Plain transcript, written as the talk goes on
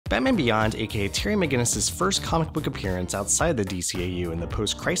Batman Beyond, aka Terry McGinnis' first comic book appearance outside the DCAU in the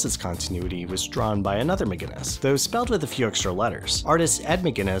post-Crisis continuity, was drawn by another McGinnis, though spelled with a few extra letters. Artist Ed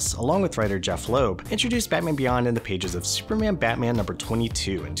McGinnis, along with writer Jeff Loeb, introduced Batman Beyond in the pages of Superman Batman number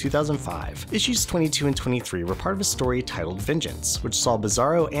 22 in 2005. Issues 22 and 23 were part of a story titled Vengeance, which saw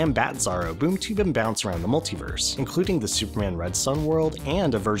Bizarro and Bat-Zarro boom tube and bounce around the multiverse, including the Superman Red Sun world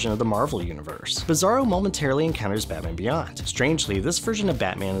and a version of the Marvel Universe. Bizarro momentarily encounters Batman Beyond. Strangely, this version of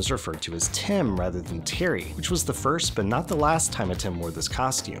Batman is referred to as Tim rather than Terry, which was the first but not the last time a Tim wore this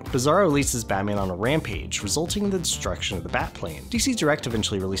costume. Bizarro releases Batman on a rampage, resulting in the destruction of the Batplane. DC Direct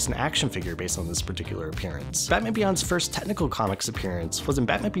eventually released an action figure based on this particular appearance. Batman Beyond's first technical comics appearance was in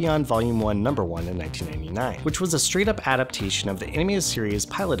Batman Beyond Volume 1, Number 1 in 1999, which was a straight-up adaptation of the animated series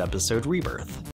pilot episode Rebirth.